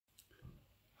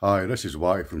Hi, this is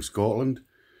Wyatt from Scotland.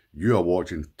 You are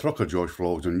watching Trucker Josh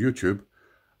Vlogs on YouTube,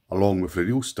 along with the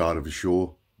real star of the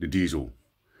show, the Diesel.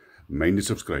 Mind to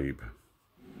subscribe.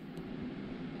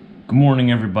 Good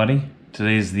morning, everybody.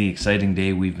 Today's the exciting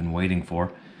day we've been waiting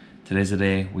for. Today's the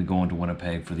day we go into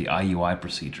Winnipeg for the IUI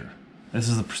procedure. This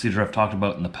is a procedure I've talked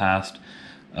about in the past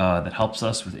that helps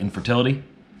us with infertility,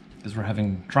 because we're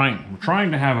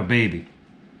trying to have a baby.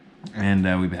 And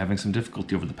we've been having some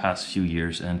difficulty over the past few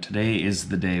years, and today is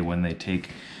the day when they take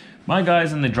my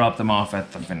guys and they drop them off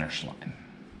at the finish line.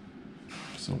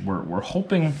 So we're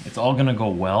hoping it's all gonna go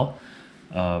well.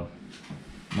 My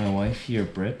wife here,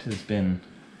 Britt, has been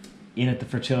in at the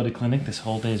fertility clinic. This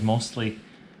whole day is mostly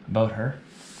about her.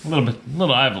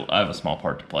 I have a small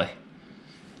part to play.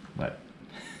 But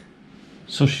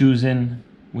so she was in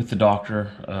with the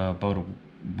doctor about a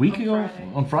week ago,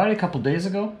 on Friday, a couple days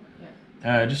ago.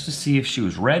 Just to see if she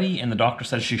was ready, and the doctor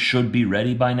said she should be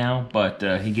ready by now, but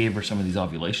he gave her some of these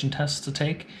ovulation tests to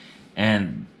take,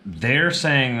 and they're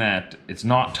saying that it's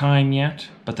not time yet,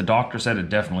 but the doctor said it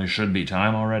definitely should be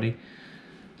time already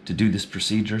to do this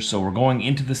procedure. So we're going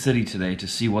into the city today to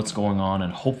see what's going on,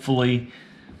 and hopefully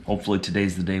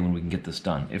today's the day when we can get this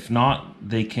done. If not,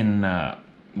 they can,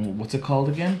 what's it called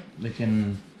again? They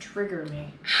can... Trigger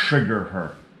me. Trigger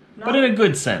her. But in a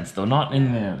good sense, though, not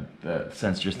in the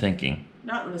sense you're thinking.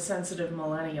 Not in the sensitive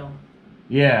millennial.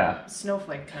 Yeah.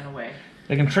 Snowflake kind of way.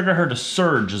 They can trigger her to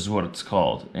surge is what it's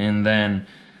called. And then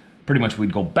pretty much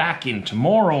we'd go back in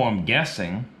tomorrow, I'm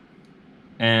guessing,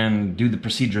 and do the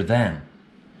procedure then.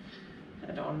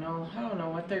 I don't know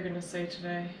what they're going to say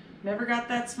today. Never got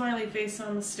that smiley face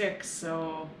on the stick,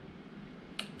 so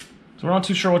we're not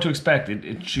too sure what to expect.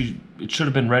 It should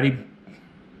have been ready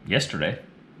yesterday.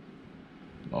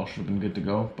 All should have been good to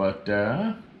go, but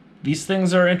these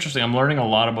things are interesting. I'm learning a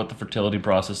lot about the fertility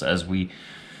process as we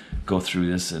go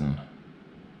through this and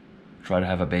try to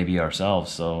have a baby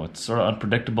ourselves. So it's sort of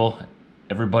unpredictable.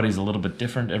 Everybody's a little bit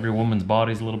different. Every woman's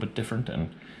body's a little bit different, and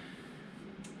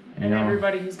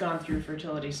everybody who's gone through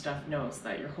fertility stuff knows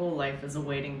that your whole life is a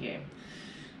waiting game.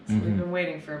 So we've been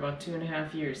waiting for about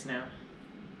 2.5 years now.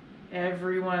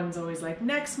 Everyone's always like,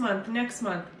 next month, next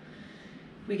month.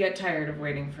 We get tired of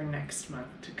waiting for next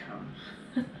month to come.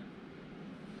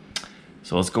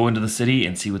 So let's go into the city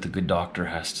and see what the good doctor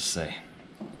has to say.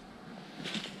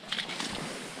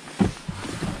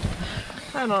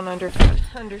 I don't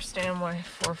understand why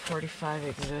 4:45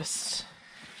 exists.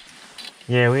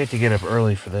 Yeah, we had to get up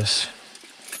early for this.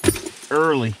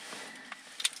 Early.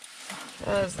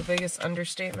 That is the biggest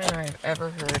understatement I've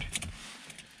ever heard.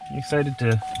 You excited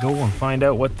to go and find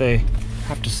out what they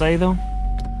have to say, though?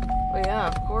 Well, yeah,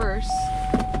 of course.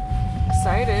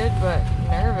 Excited, but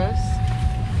nervous.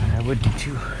 I would be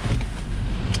too.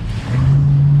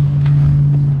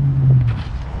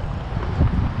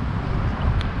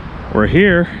 We're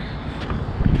here.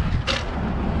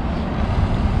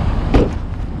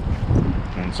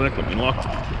 One sec, let me lock.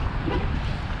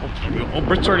 Oh,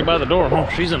 Britt's already by the door. Oh,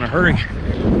 she's in a hurry.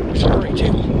 She's in a hurry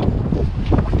too.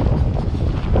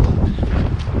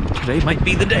 Today might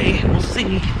be the day. We'll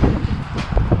see.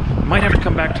 Might have to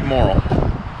come back tomorrow.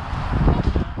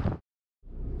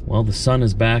 Well, the sun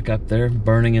is back up there,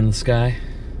 burning in the sky.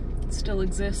 It still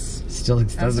exists. Still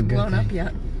exists. Hasn't blown up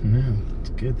yet. No, it's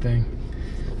a good thing.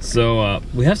 So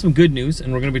we have some good news,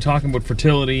 and we're going to be talking about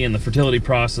fertility and the fertility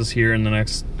process here in the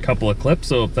next couple of clips.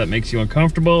 So if that makes you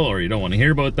uncomfortable or you don't want to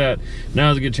hear about that,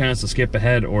 now's a good chance to skip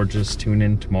ahead or just tune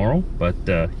in tomorrow. But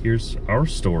here's our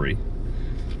story.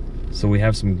 So we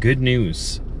have some good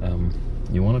news.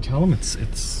 You want to tell them?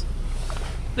 It's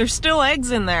There's still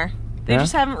eggs in there. They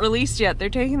just haven't released yet. They're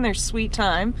taking their sweet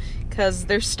time because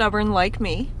they're stubborn like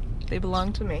me. They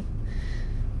belong to me.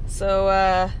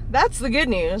 So that's the good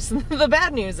news. The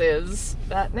bad news is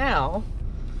that now,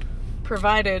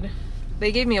 provided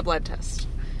they gave me a blood test,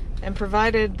 and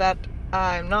provided that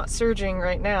I'm not surging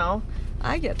right now,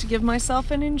 I get to give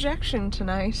myself an injection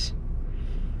tonight.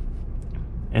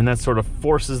 And that sort of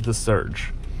forces the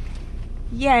surge.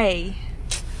 Yay.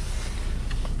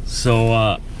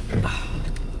 So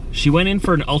she went in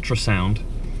for an ultrasound,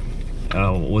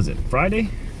 what was it, Friday?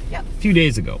 Yep. A few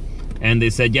days ago. And they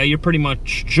said, yeah, you're pretty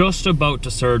much just about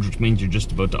to surge, which means you're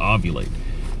just about to ovulate.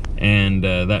 And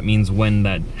that means when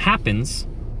that happens,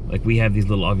 like we have these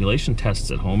little ovulation tests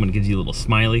at home, and it gives you a little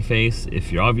smiley face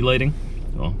if you're ovulating.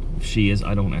 Well, if she is,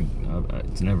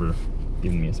 it's never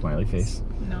given me a smiley face.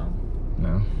 No.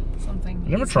 No. Something. I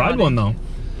never tried one, though.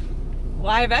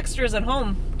 Well, I have extras at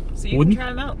home, so you can try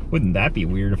them out. Wouldn't that be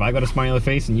weird if I got a smiley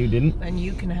face and you didn't? Then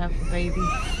you can have the baby.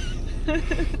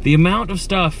 The amount of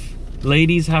stuff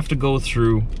ladies have to go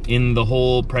through in the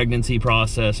whole pregnancy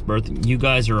process, birth. You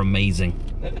guys are amazing.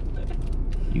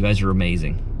 You guys are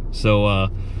amazing. So,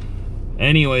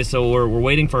 anyway, so we're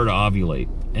waiting for her to ovulate.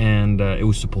 And it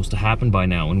was supposed to happen by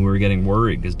now, and we were getting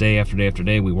worried because day after day after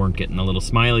day we weren't getting a little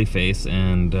smiley face,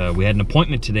 and we had an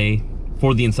appointment today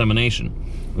for the insemination,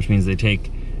 which means they take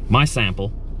my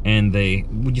sample and they,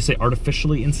 would you say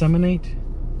artificially inseminate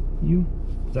you?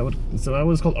 Is that what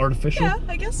it's called, artificial? Yeah,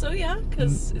 I guess so, yeah,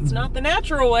 because it's not the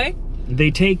natural way.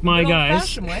 They take my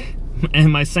guys way.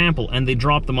 and my sample and they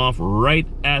drop them off right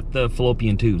at the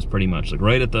fallopian tubes, pretty much, like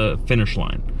right at the finish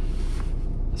line,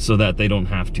 so that they don't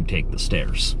have to take the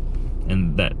stairs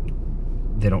and that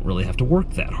they don't really have to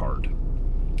work that hard,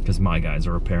 because my guys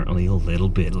are apparently a little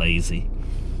bit lazy.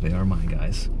 They are my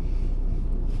guys.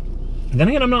 Then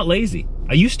again, I'm not lazy.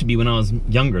 I used to be when I was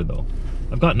younger, though.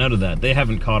 I've gotten out of that. They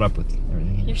haven't caught up with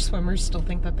everything. Your swimmers still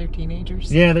think that they're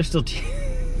teenagers. Yeah, they're still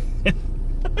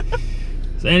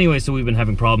So anyway, so we've been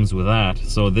having problems with that.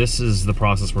 So this is the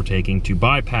process we're taking to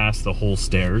bypass the whole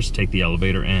stairs, take the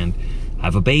elevator, and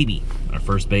have a baby, our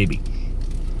first baby.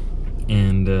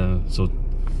 And so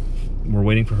we're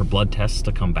waiting for her blood tests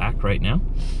to come back right now.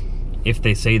 If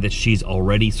they say that she's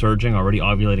already surging, already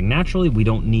ovulating naturally, we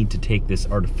don't need to take this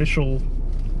artificial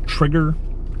trigger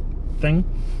thing.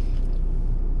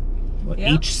 What, yeah.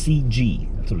 HCG,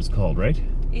 that's what it's called, right?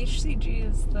 HCG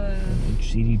is the...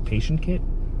 HCG patient kit?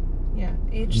 Yeah,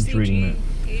 HCG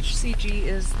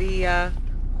is the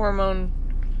hormone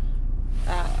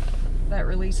that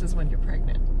releases when you're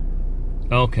pregnant.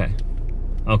 Okay.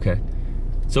 Okay.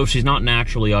 So if she's not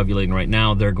naturally ovulating right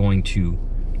now, they're going to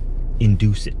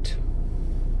induce it.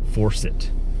 Force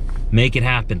it. Make it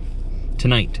happen.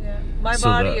 Tonight. Yeah. My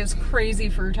body is crazy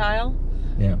fertile.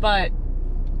 Yeah. But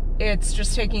it's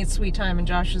just taking its sweet time, and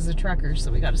Josh is a trucker,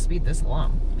 so we got to speed this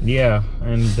along. Yeah,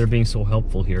 and they're being so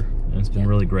helpful here. And it's been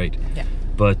really great. Yeah.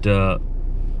 But,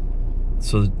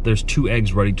 so there's 2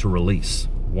 eggs ready to release.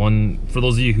 One, for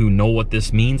those of you who know what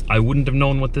this means, I wouldn't have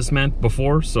known what this meant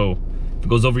before, so if it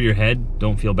goes over your head,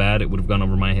 don't feel bad. It would have gone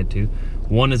over my head too.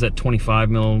 One is at 25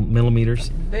 millimeters.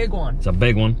 Big one. It's a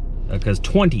big one, because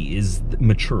 20 is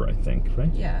mature, I think,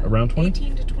 right? Yeah. Around 20?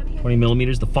 18 to 20. 20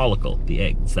 millimeters, the follicle, the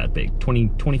egg, it's that big.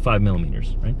 25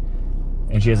 millimeters, right?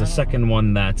 And she has a second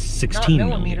one that's 16 Not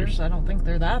millimeters. I don't think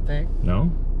they're that big.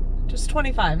 No? Just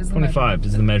 25 is the 25 measurement.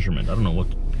 is the measurement. I don't know what,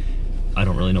 I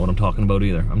don't really know what I'm talking about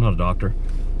either. I'm not a doctor.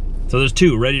 So there's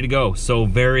 2 ready to go. So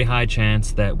very high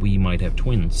chance that we might have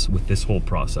twins with this whole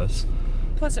process.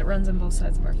 Plus it runs on both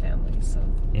sides of our family, so.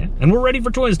 Yeah, and we're ready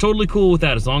for twins. Totally cool with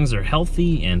that, as long as they're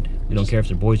healthy and we don't care if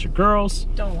they're boys or girls.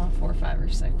 Don't want 4, 5, or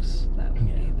 6. That would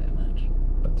be a bit much.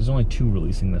 But there's only 2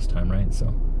 releasing this time, right?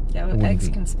 So. Yeah, but eggs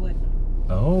can split.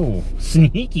 Oh,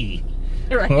 sneaky.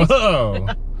 Right. Whoa.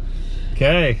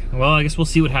 Okay, well, I guess we'll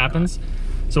see what happens.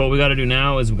 So what we got to do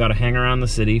now is we got to hang around the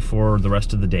city for the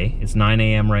rest of the day. It's 9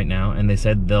 a.m. right now, and they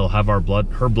said they'll have her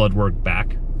blood work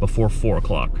back before 4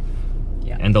 o'clock.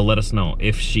 Yeah. And they'll let us know.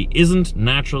 If she isn't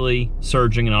naturally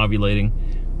surging and ovulating,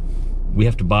 we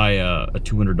have to buy a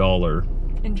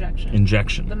 $200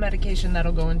 injection. The medication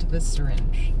that'll go into this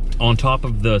syringe. On top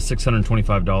of the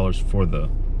 $625 for the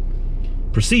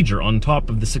procedure, on top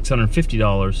of the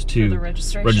 $650 to the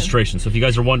registration. So if you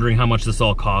guys are wondering how much this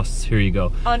all costs, here you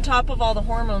go. On top of all the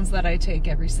hormones that I take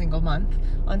every single month,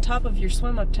 on top of your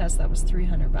swim up test, that was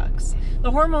 $300.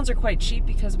 The hormones are quite cheap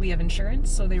because we have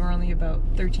insurance, so they were only about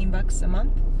 $13 a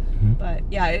month. Mm-hmm. But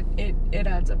yeah, it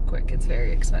adds up quick. It's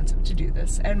very expensive to do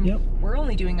this, and we're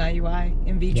only doing IUI.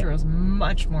 In vitro is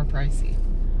much more pricey.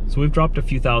 So we've dropped a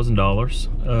few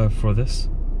 $1,000s for this,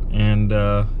 and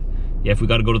yeah, if we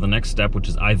got to go to the next step, which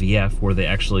is IVF, where they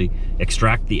actually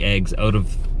extract the eggs out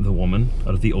of the woman,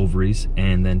 out of the ovaries,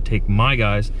 and then take my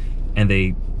guys, and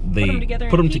they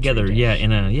put them together, yeah,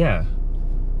 in a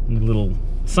little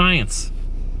science.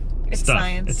 It's stuff.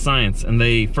 Science. It's science, and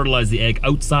they fertilize the egg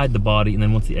outside the body, and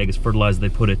then once the egg is fertilized, they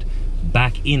put it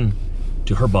back in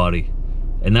to her body,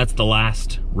 and that's the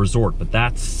last resort. But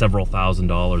that's several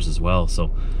 $1,000s as well. So.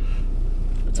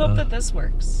 Let's hope that this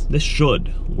works. This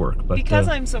should work, but because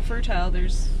I'm so fertile,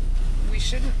 we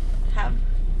shouldn't have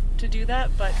to do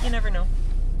that, but you never know.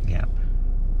 Yeah.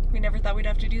 We never thought we'd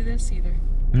have to do this either.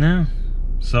 No.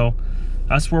 So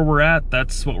that's where we're at.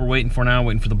 That's what we're waiting for now,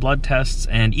 waiting for the blood tests,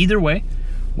 and either way,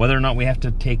 whether or not we have to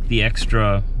take the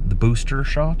booster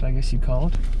shot, I guess you'd call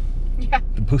it. Yeah.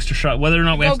 The booster shot, whether or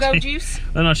not we have to take, juice.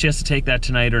 Whether or not she has to take that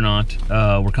tonight or not,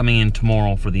 we're coming in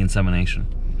tomorrow for the insemination.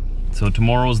 So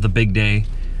tomorrow's the big day.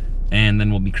 And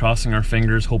then we'll be crossing our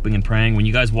fingers, hoping and praying. When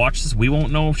you guys watch this, we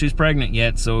won't know if she's pregnant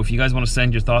yet. So if you guys want to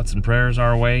send your thoughts and prayers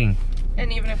our way and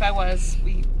And even if I was,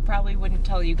 we probably wouldn't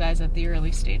tell you guys at the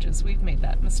early stages. We've made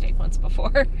that mistake once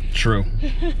before. True.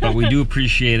 But we do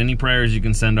appreciate any prayers you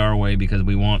can send our way, because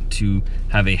we want to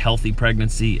have a healthy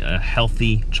pregnancy, a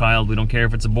healthy child. We don't care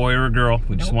if it's a boy or a girl.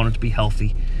 We just want it to be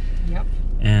healthy. Yep.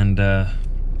 And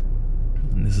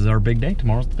this is our big day.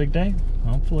 Tomorrow's the big day,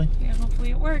 hopefully. Yeah,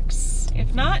 hopefully it works.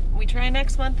 If not, we try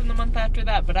next month and the month after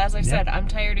that. But as I said, I'm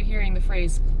tired of hearing the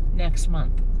phrase next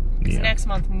month. Because next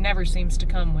month never seems to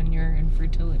come when you're in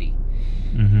fertility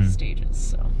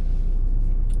stages,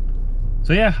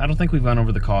 So yeah, I don't think we've gone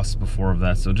over the costs before of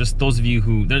that. So just those of you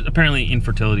who, apparently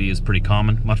infertility is pretty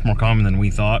common, much more common than we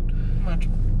thought. Much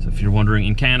more. So if you're wondering,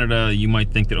 in Canada, you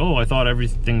might think that, oh, I thought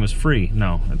everything was free.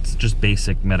 No, it's just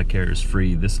basic Medicare is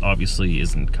free. This obviously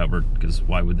isn't covered, because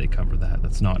why would they cover that?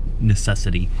 That's not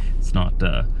necessity. It's not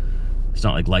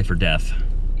like life or death.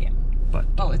 Yeah. But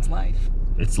it's life.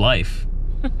 It's life.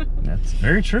 That's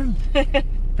very true.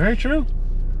 Very true.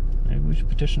 Maybe we should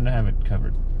petition to have it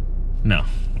covered. No.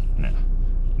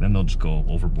 Then they'll just go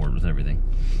overboard with everything.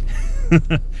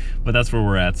 But that's where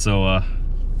we're at. So,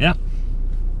 yeah.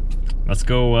 Let's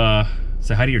go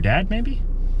say hi to your dad, maybe?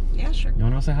 Yeah, sure. You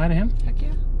want to say hi to him? Heck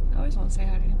yeah. I always want to say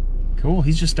hi to him. Cool.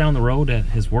 He's just down the road at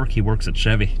his work. He works at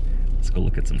Chevy. Let's go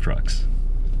look at some trucks.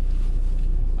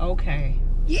 Okay.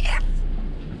 Yeah.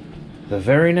 The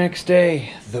very next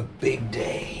day, the big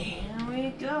day. Here we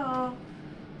go.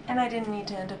 And I didn't need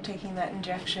to end up taking that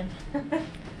injection. I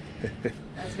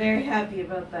was very happy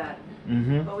about that.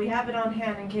 But we have it on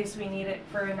hand in case we need it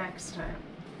for next time.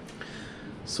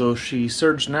 So she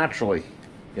surged naturally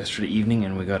yesterday evening,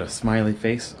 and we got a smiley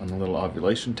face on the little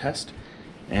ovulation test.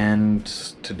 And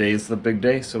today's the big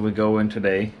day, so we go in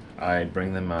today. I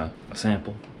bring them a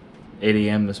sample, 8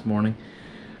 a.m. this morning.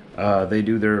 They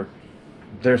do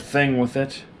their thing with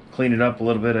it, clean it up a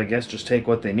little bit, I guess, just take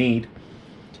what they need.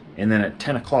 And then at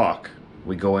 10 o'clock,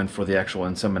 we go in for the actual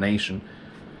insemination.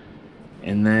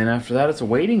 And then after that, it's a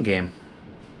waiting game.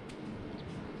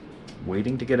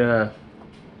 Waiting to get a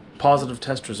positive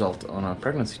test result on a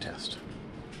pregnancy test.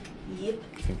 Yep.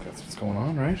 I think that's what's going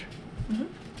on, right?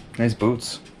 Nice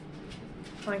boots.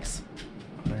 Thanks.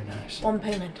 Very nice. One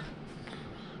payment.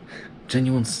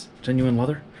 Genuine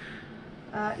leather?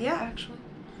 Yeah, actually.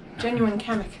 Genuine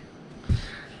Kamek.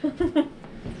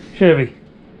 Chevy,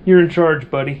 you're in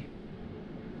charge, buddy.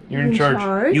 You're in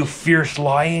charge. You fierce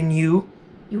lion, you.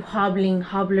 You hobbling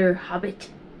hobbler hobbit.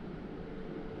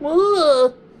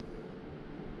 Whoa.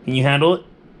 Can you handle it?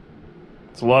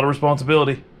 It's a lot of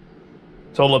responsibility.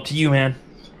 It's all up to you, man.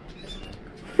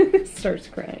 Starts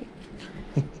crying.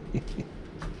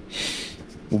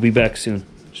 We'll be back soon.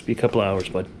 Just be a couple hours,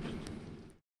 bud.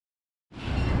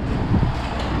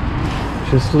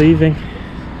 Just leaving.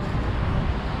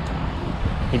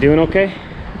 You doing okay?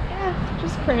 Yeah,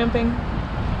 just cramping.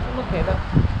 I'm okay though.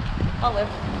 I'll live.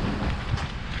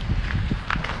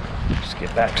 Just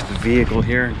get back to the vehicle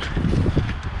here.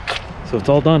 So it's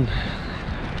all done.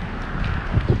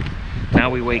 Now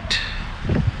we wait.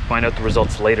 Find out the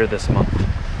results later this month.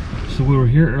 So we were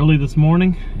here early this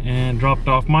morning and dropped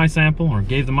off my sample, or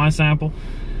gave them my sample,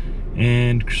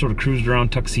 and sort of cruised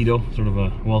around Tuxedo, sort of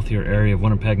a wealthier area of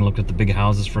Winnipeg, and looked at the big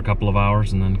houses for a couple of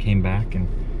hours, and then came back. And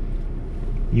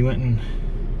you went and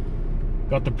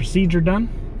got the procedure done.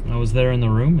 I was there in the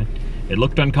room. It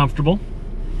looked uncomfortable.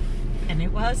 And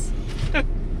it was. But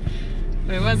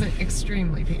it wasn't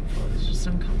extremely painful. It was just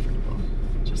uncomfortable.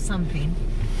 Just some pain.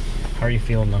 How are you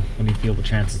feeling though? What do you feel the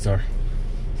chances are?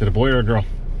 Is it a boy or a girl?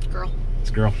 Girl.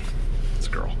 It's a girl. It's a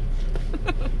girl.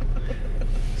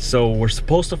 So we're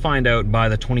supposed to find out by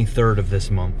the 23rd of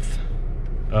this month.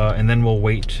 And then we'll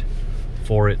wait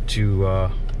for it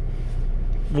to,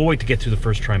 we'll wait to get through the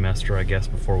first trimester, I guess,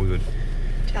 before we would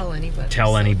tell anybody.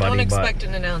 Don't expect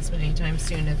an announcement anytime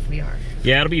soon if we are.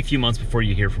 Yeah, it'll be a few months before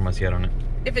you hear from us yet on it.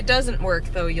 If it doesn't work,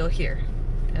 though, you'll hear.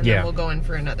 And then we'll go in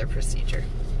for another procedure.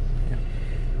 Yeah.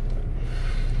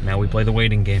 Now we play the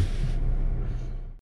waiting game.